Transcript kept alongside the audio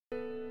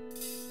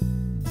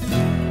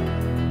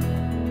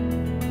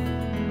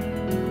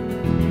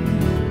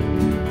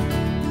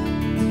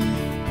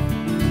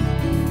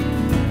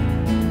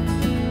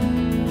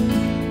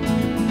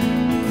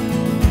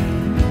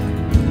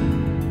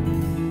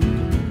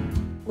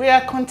We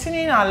are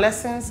continuing our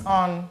lessons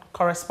on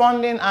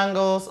corresponding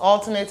angles,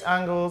 alternate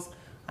angles,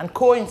 and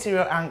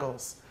co-interior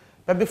angles.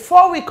 But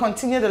before we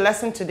continue the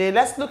lesson today,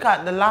 let's look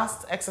at the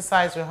last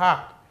exercise we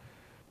had.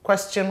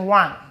 Question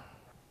 1.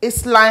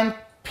 Is line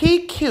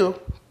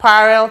PQ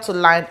parallel to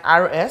line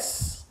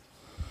RS?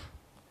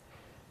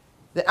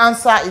 The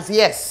answer is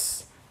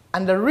yes.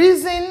 And the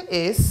reason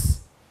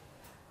is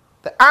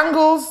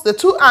the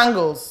two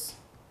angles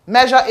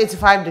measure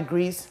 85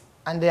 degrees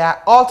and they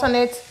are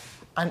alternate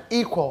and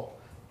equal.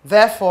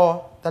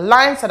 Therefore, the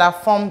lines that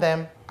have formed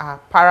them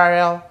are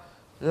parallel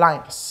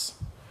lines.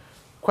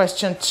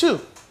 Question 2.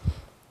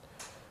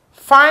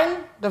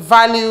 Find the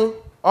value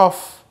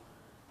of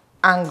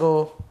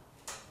angle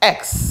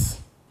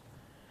X.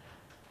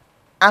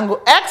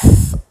 Angle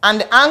X and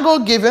the angle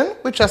given,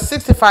 which are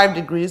 65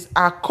 degrees,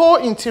 are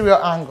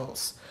co-interior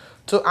angles.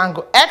 So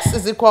angle X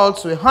is equal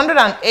to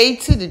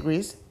 180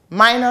 degrees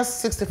minus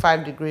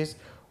 65 degrees,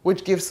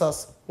 which gives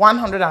us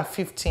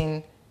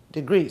 115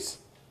 degrees.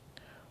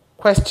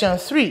 Question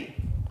 3.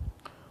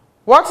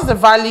 What is the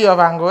value of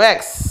angle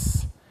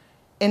X?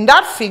 In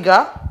that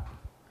figure,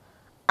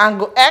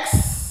 angle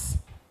X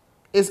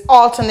is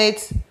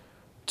alternate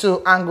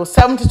to angle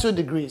 72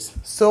 degrees.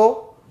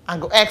 So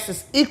angle X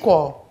is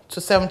equal to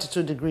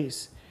 72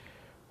 degrees.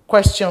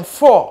 Question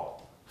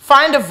 4.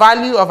 Find the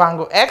value of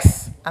angle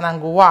X and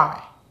angle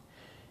Y.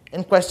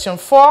 In question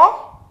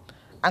 4,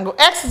 angle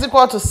X is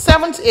equal to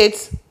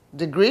 78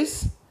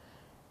 degrees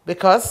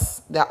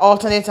because they are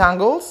alternate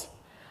angles.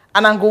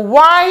 And angle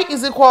Y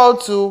is equal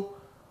to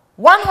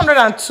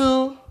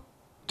 102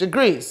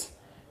 degrees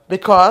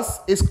because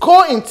it's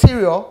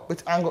co-interior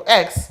with angle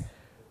X,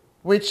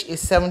 which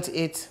is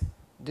 78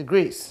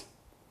 degrees.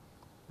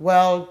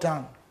 Well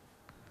done.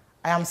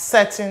 I am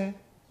certain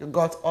you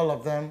got all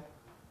of them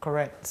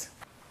correct.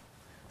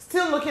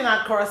 Still looking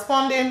at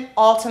corresponding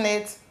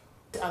alternate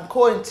and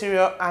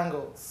co-interior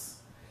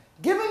angles.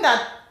 Given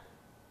that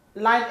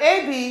line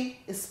AB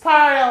is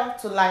parallel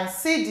to line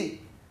CD,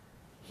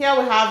 here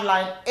we have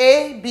line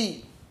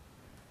AB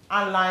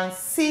and line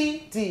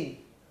CD,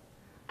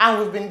 and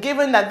we've been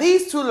given that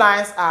these two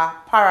lines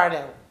are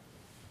parallel.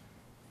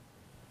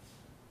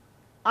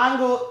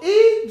 Angle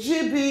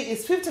EGB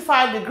is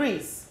 55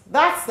 degrees.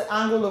 That's the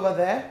angle over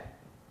there,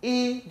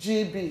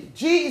 EGB.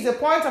 G is a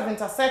point of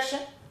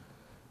intersection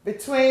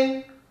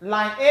between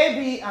line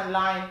AB and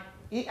line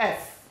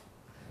EF.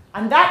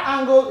 And that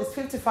angle is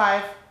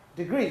 55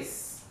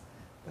 degrees.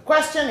 The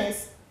question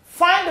is,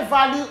 find the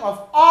value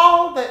of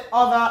all the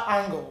other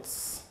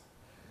angles.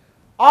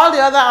 All the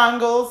other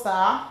angles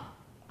are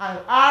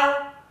angle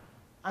R,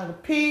 angle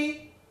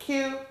P,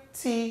 Q,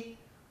 T,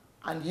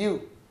 and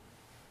U.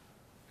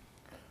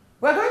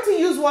 We're going to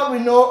use what we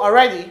know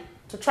already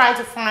to try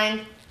to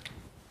find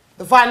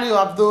the value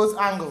of those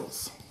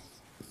angles.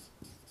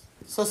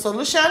 So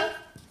solution,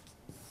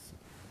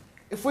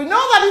 if we know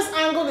that this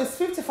angle is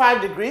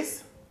 55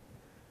 degrees,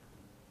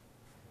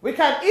 we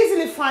can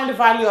easily find the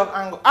value of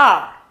angle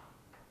R.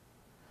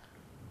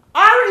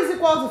 R is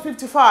equal to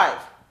 55.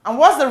 And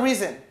what's the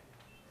reason?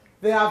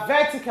 They are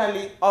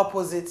vertically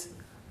opposite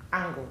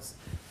angles.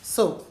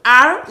 So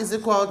R is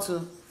equal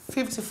to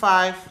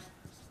 55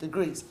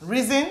 degrees.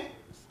 Reason?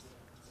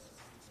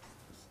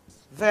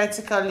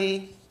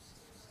 Vertically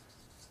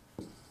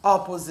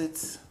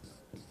opposite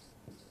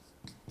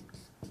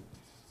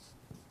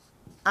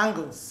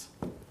angles.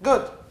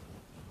 Good.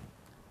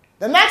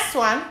 The next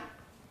one,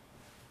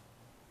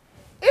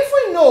 if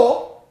we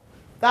know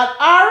that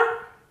R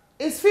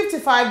is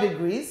 55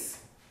 degrees,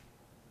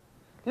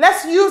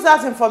 let's use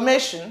that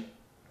information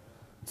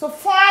to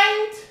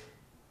find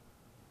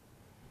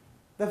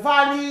the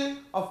value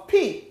of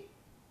P.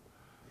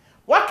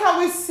 What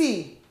can we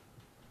see?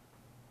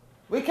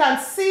 We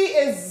can see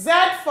a Z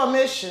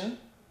formation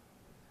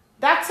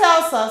that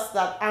tells us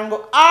that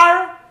angle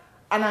R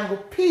and angle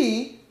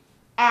P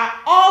are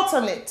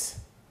alternate.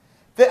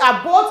 They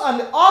are both on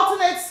the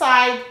alternate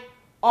side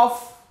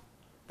of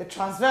the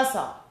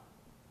transversal,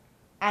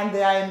 and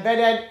they are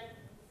embedded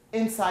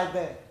inside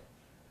there.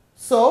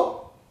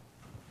 So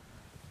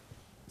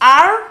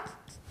R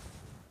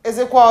is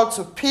equal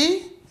to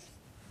P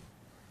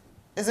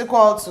is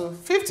equal to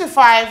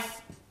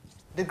 55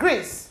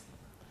 degrees.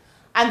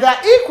 And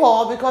they're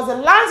equal because the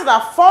lines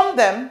that form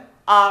them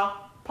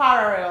are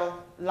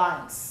parallel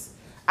lines.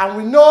 And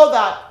we know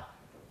that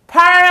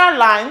parallel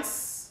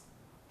lines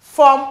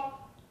form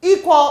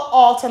equal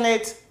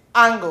alternate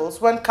angles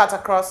when cut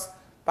across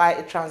by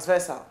a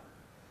transversal.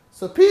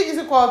 So P is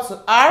equal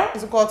to R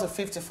is equal to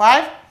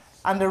 55,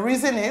 and the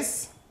reason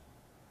is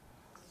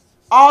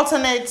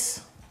alternate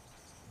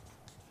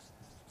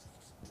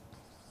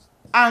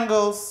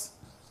angles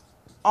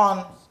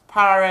on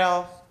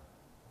parallel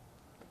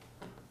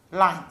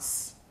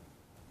lines.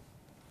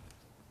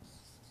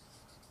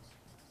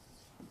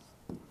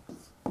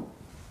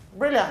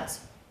 Brilliant.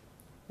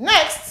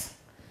 Next,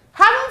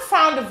 having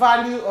found the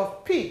value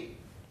of P,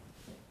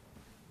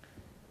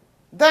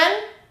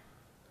 then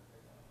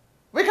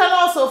we can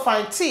also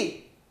find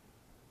T.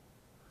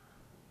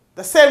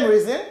 The same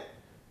reason,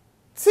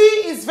 T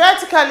is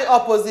vertically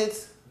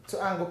opposite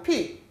to angle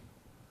P.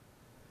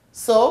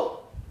 So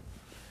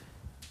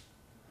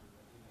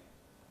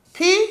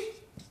P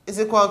is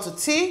equal to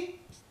T,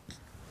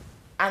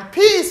 and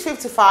P is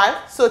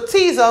 55, so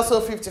T is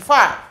also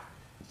 55.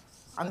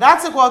 And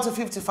that's equal to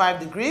 55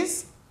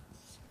 degrees.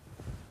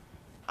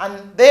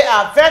 And they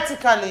are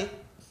vertically,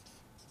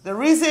 the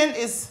reason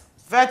is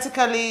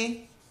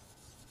vertically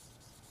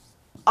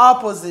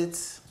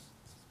opposite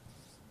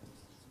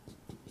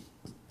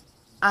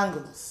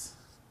angles.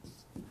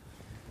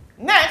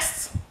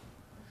 Next,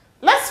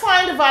 let's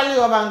find the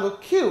value of angle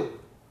Q.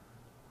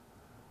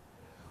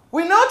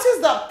 We notice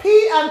that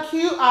P and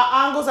Q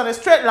are angles on a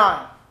straight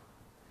line.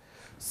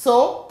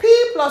 So P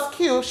plus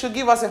Q should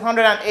give us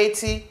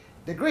 180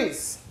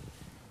 degrees.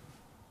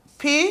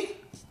 P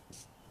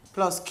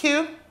plus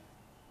Q,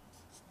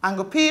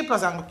 angle P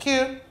plus angle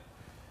Q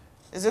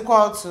is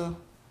equal to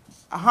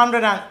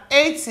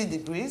 180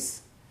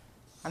 degrees.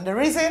 And the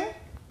reason,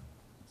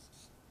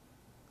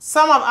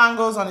 sum of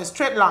angles on a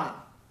straight line.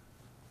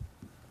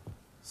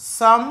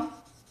 Sum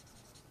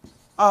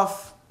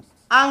of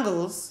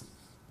angles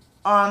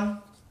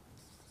on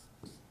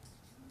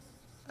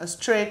a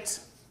straight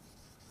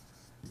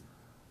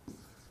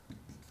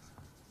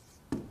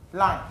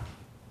line.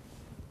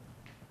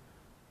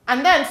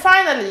 And then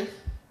finally,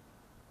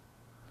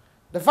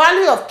 the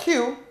value of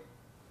Q,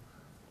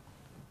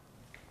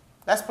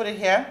 let's put it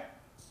here.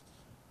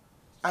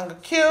 Angle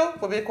Q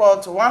will be equal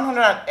to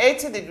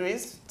 180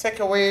 degrees, take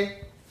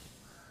away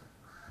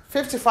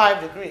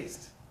 55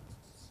 degrees.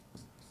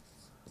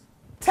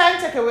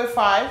 10 take away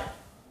 5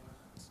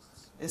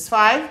 is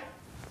 5.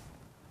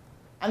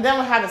 And then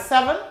we have a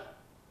 7.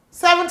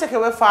 7 take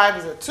away 5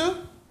 is a 2.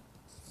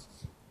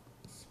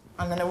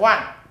 And then a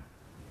 1.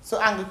 So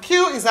angle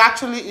Q is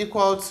actually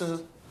equal to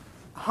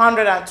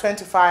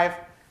 125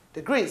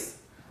 degrees.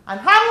 And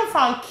having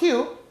found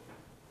Q,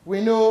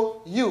 we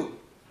know U.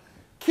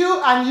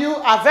 Q and U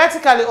are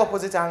vertically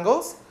opposite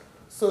angles.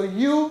 So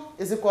U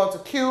is equal to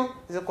Q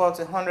is equal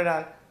to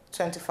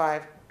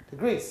 125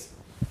 degrees.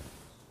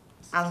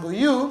 Angle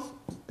U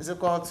is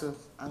equal to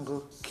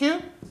angle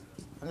Q,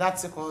 and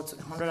that's equal to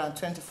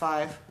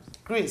 125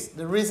 degrees.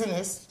 The reason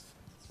is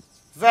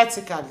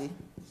vertically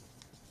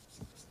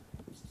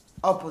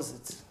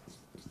opposite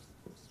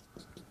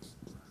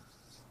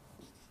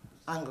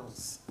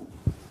angles.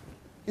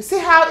 You see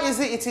how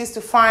easy it is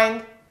to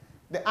find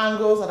the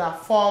angles that are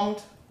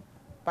formed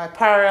by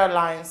parallel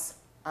lines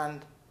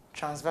and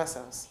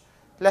transversals.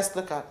 Let's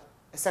look at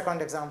a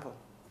second example.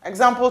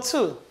 Example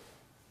 2.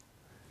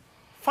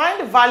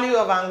 Find the value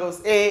of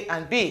angles A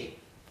and B.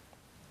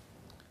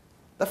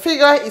 The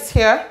figure is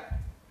here.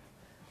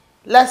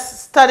 Let's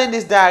study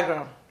this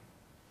diagram.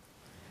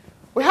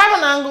 We have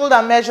an angle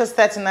that measures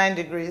 39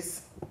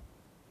 degrees.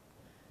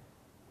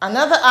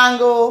 Another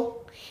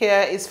angle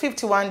here is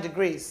 51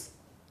 degrees.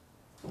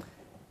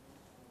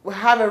 We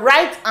have a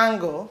right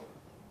angle,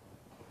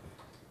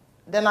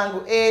 then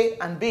angle A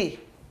and B.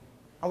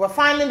 And we're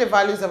finding the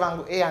values of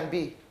angle A and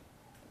B.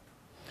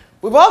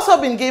 We've also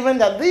been given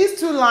that these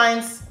two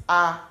lines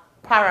are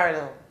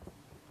parallel.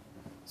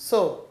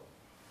 So,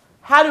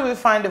 how do we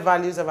find the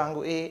values of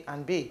angle A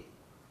and B?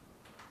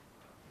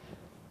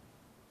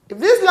 If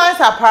these lines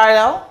are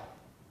parallel,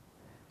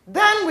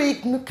 then we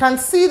can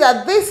see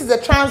that this is a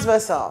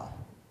transversal.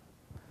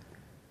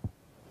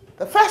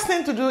 The first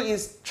thing to do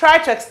is try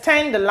to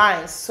extend the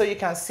lines so you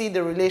can see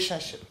the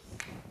relationship.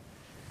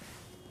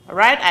 All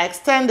right, I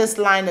extend this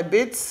line a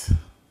bit,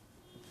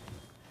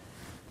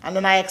 and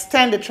then I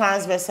extend the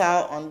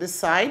transversal on this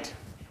side.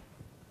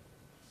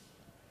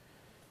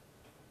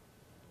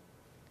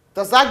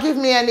 Does that give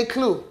me any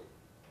clue?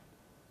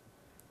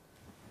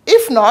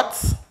 If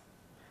not,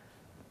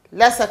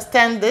 let's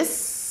extend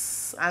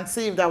this and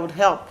see if that would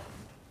help.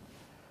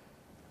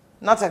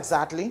 Not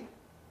exactly.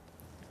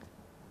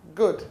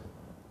 Good.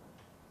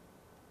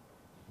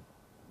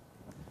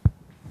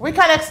 We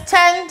can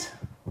extend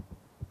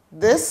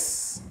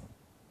this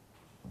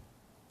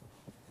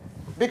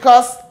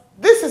because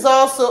this is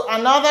also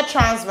another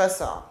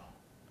transversal.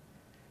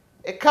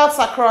 It cuts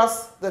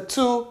across the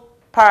two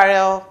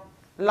parallel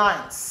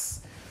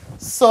lines.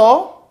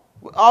 So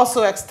we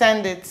also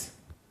extend it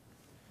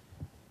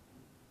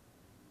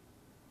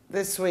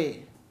this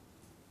way.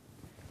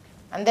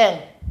 And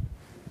then,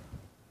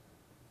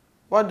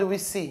 what do we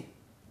see?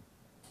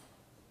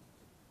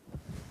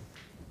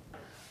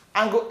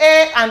 Angle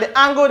A and the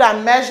angle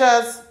that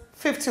measures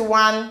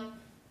 51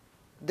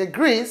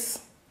 degrees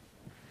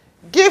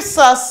gives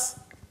us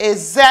a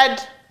Z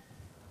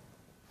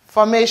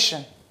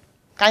formation.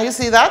 Can you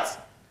see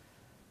that?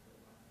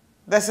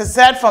 There's a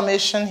Z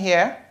formation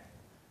here.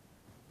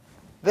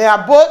 They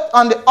are both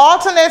on the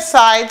alternate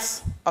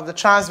sides of the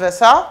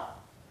transversal.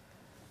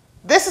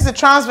 This is the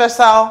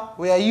transversal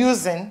we are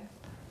using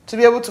to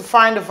be able to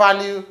find the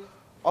value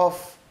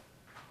of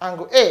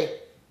angle A.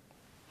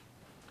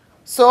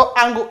 So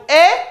angle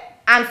A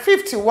and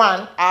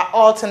 51 are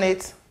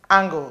alternate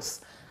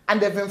angles, and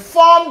they've been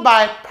formed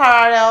by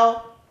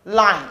parallel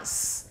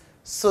lines,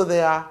 so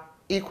they are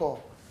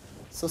equal.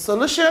 So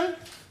solution,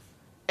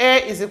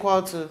 A is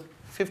equal to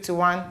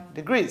 51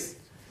 degrees.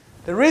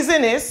 The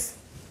reason is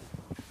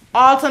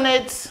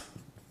alternate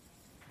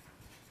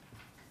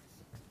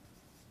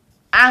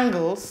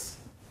angles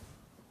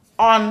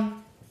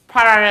on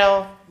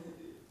parallel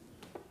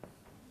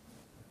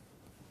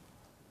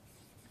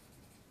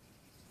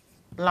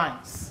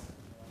lines.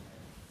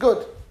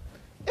 Good.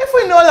 If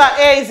we know that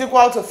A is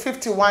equal to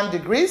 51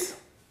 degrees,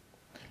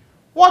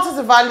 what is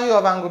the value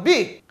of angle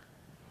B?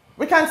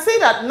 We can see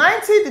that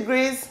 90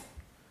 degrees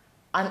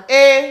and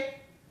A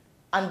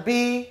and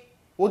B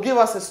will give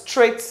us a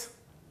straight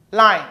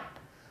line.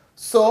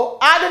 So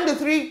adding the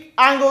three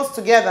angles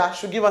together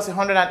should give us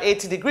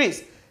 180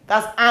 degrees.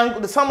 That's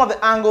the sum of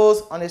the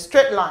angles on a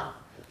straight line.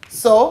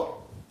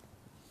 So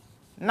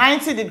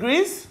 90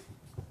 degrees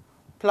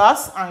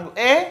plus angle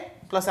A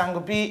plus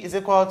angle B is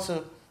equal to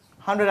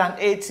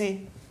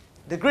 180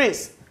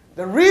 degrees.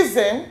 The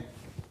reason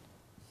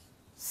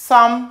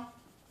sum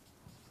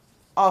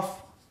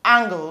of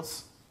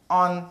angles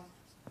on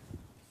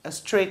a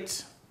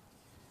straight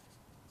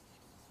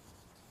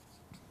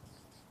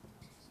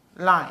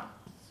line.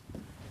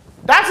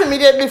 That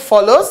immediately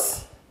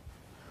follows.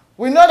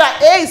 We know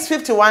that A is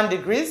 51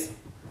 degrees,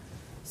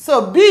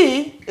 so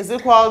B is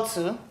equal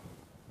to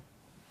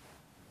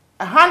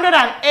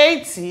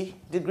 180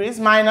 degrees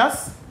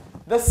minus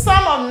the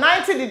sum of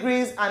 90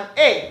 degrees and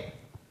A.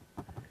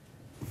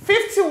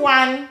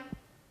 51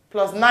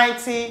 plus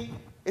 90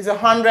 is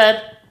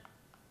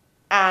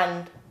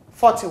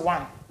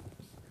 141.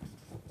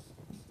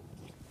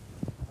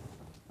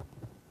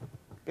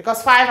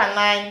 Because 5 and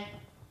 9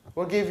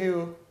 will give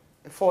you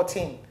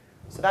 14.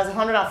 So that's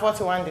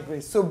 141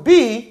 degrees. So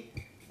B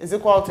is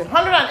equal to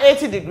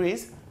 180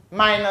 degrees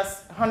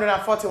minus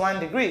 141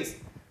 degrees.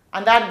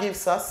 And that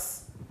gives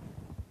us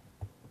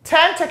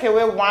 10 take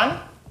away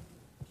 1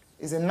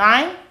 is a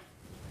 9.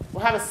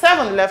 We have a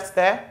 7 left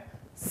there.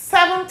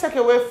 7 take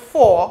away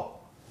 4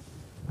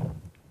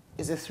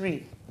 is a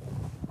 3.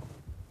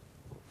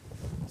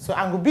 So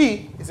angle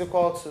B is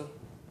equal to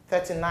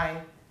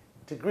 39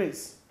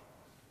 degrees.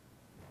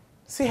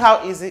 See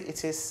how easy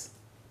it is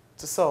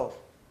to solve.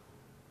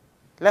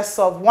 Let's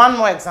solve one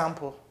more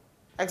example.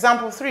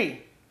 Example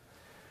 3.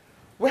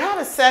 We have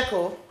a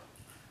circle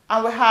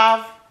and we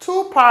have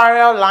two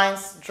parallel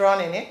lines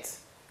drawn in it.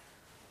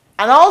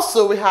 And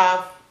also we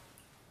have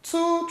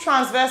two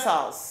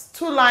transversals,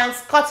 two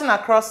lines cutting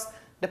across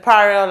the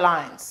parallel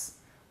lines.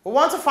 We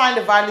want to find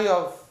the value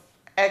of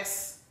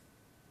x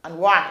and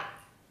y.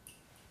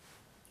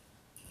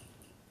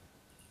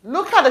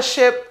 Look at the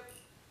shape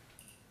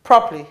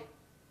properly.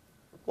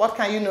 What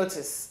can you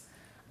notice?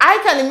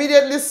 I can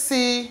immediately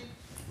see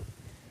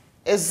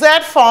a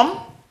Z form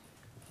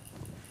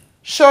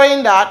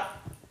showing that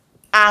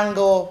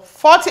angle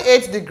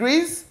 48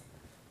 degrees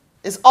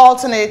is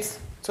alternate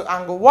to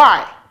angle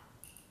y.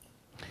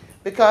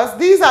 Because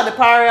these are the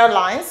parallel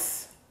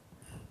lines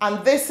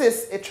and this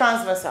is a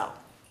transversal.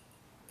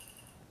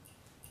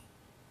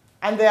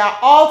 And they are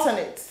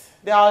alternate.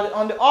 They are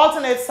on the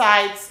alternate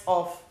sides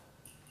of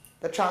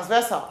the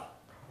transversal.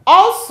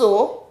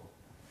 Also,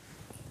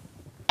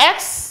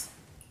 x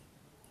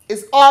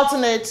is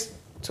alternate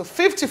to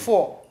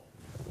 54.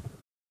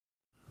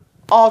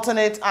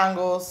 Alternate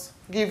angles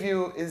give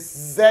you a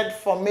Z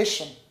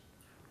formation,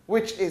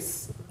 which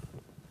is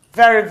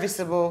very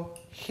visible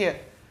here.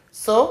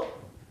 So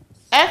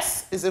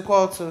x is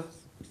equal to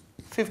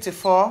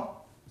 54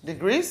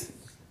 degrees.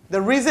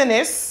 The reason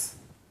is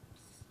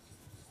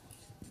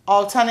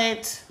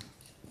alternate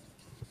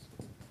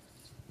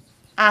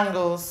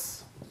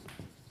angles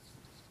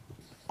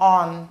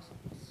on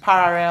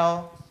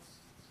parallel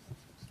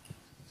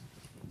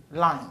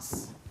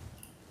lines.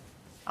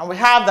 And we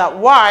have that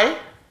y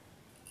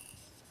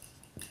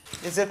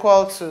is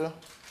equal to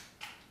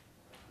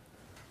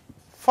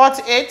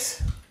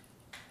 48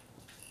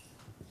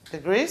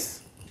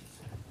 degrees.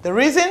 The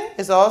reason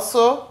is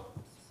also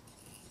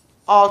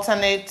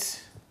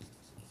alternate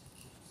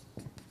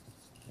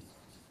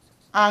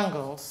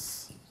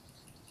angles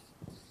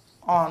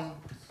on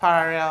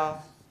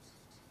parallel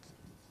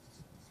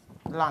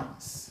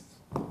lines.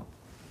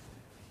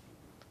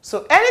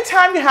 So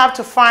anytime you have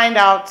to find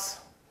out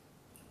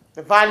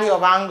the value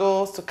of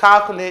angles to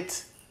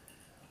calculate,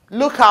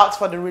 look out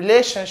for the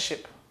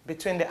relationship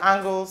between the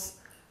angles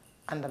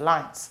and the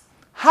lines.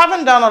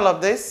 Having done all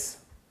of this,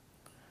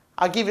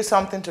 I'll give you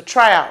something to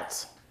try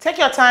out. Take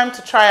your time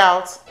to try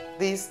out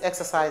these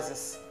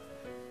exercises.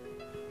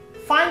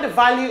 Find the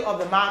value of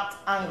the marked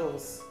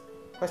angles.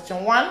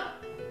 Question 1,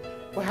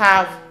 we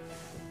have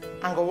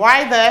angle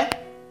y there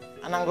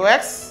and angle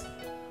x.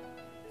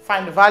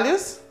 Find the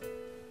values.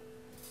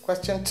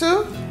 Question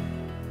 2,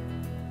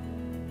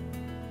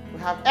 we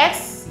have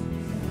x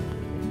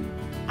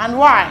and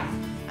y.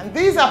 And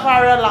these are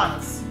parallel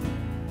lines.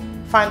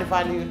 Find the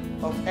value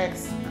of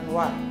x and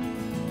y.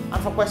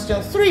 And for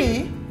question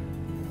 3,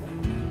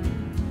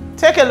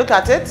 take a look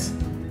at it.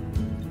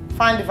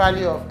 Find the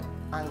value of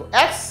angle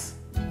x,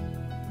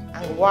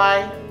 angle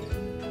y,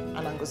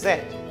 and angle z.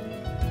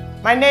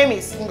 My name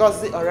is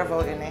Ngozi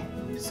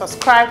Orevaoghene.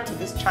 Subscribe to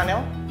this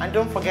channel and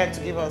don't forget to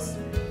give us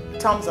a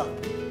thumbs up.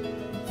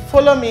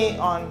 follow me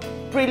on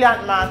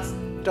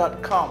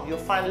brilliantmaths.com. You'll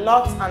find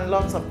lots and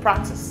lots of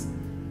practice.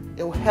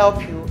 It will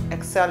help you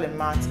excel in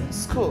maths in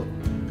school.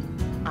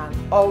 And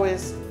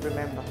always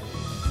remember,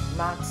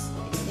 maths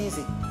is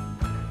easy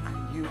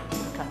and you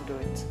can do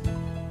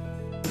it.